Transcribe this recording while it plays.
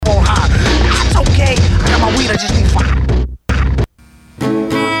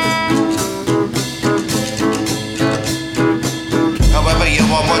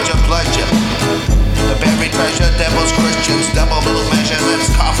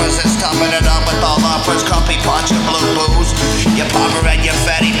opposites, topping it up with all offers, coffee pots and blue booze. Your popper and your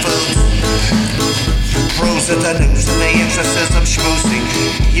fatty food. Bruise at the news and the interests of schmoozing.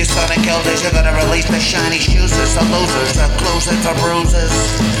 Your sonic elders, you're gonna release the shiny shoes. The losers, the closers, the bruises.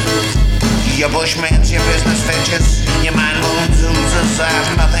 Your bushmans, your business ventures, your mind moons, oozes. I have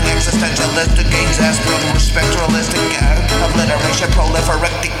nothing existentialistic, gains aspirin, spectralistic, obliteration,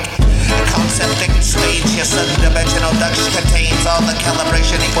 proliferatic. Conceptic stage, your sudden dimensional duction contains all the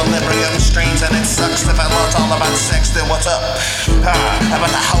calibration, equilibrium strains, and it sucks. If I lost all about sex, then what's up?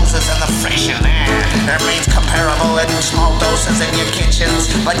 About the houses and the fashion, it remains comparable in small doses in your kitchens,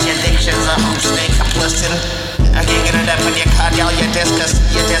 but your addictions are home snake, a plisken. I can't get it up in your cardial, your discus.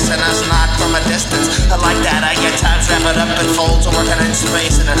 You're dissing us not from a distance. I like that, I get times wrap it up in folds, working in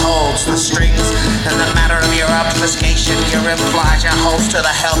space, and it holds the strings. And the matter of your obfuscation, your implies your holds to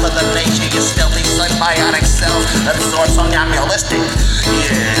the health of the nation. Your stealthy symbiotic self absorbs somnambulistic.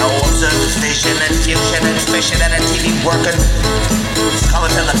 Yeah, observe vision and fusion and fishing at a TV working. Call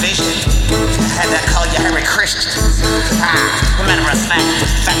it television. I had to call you Harry Christian. A matter of fact,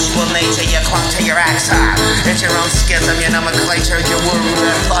 factual nature, you clung to your accent. It's your own schism, your nomenclature, your word.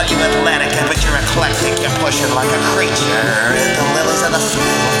 I thought you Atlantic, but you're eclectic. You're pushing like a creature in the lilies of the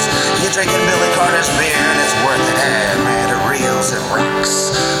fields. You're drinking Billy Carter's beer, and it's worth it. Man, it reels and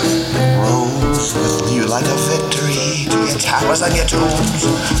rocks. Rolls with you like a victory to your towers and your tombs.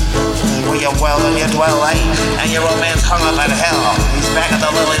 Where you well and you dwell, and your old man's hung up in hell. He's back at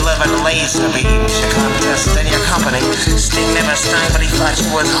the lily living laser beams. Your contest in your company. Sting never stung, but he thought you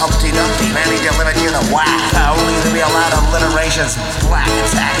was Humpty Dumpty. Man, he delivered you the whack. Only to be allowed alliterations, black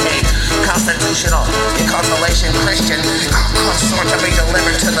attack, constitutional, your consolation Christian, consort to be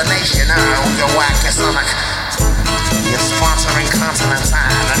delivered to the nation. You whack your stomach. You're sponsoring consonants,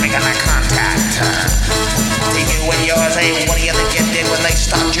 I'm making that contact. To you and yours, what do you think you did when they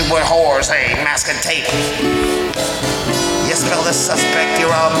stopped you with whores, masking tape? You spell the suspect,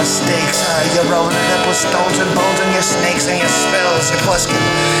 you're all mistakes. You're rolling it up with stones and bones and your snakes and your spells. Your plisken,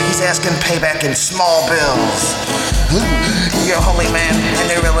 he's asking payback in small bills. You're a holy man in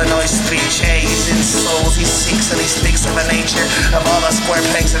your Illinois speech. He's in souls, he seeks and he speaks of the nature of all the square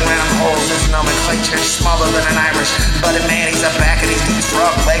pegs and round holes. His nomenclature smaller than an Irish, but a man, he's a back and he's these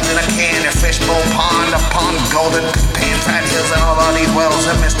frog legs in a can. A fishbowl pond, a pond golden, pan-fried hills and all these wells.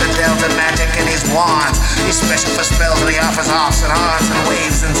 And Mr. Dells and magic and his wands. He's special for spells and he offers offs and ons and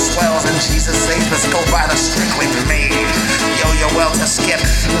waves and swells. And Jesus saves us, go by the strictly made. Yo, you're well to skip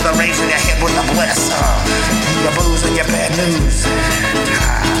the raves in your head with the bliss. Your booze and your bad news.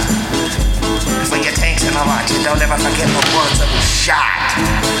 For your tanks and a lot, you don't ever forget the words of the shot.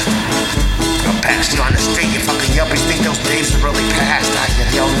 I'll pass you on the street, you fucking yuppies think those days are really past.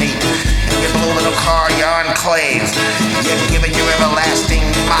 You're neat. In your blue little car, your enclaves. You're giving your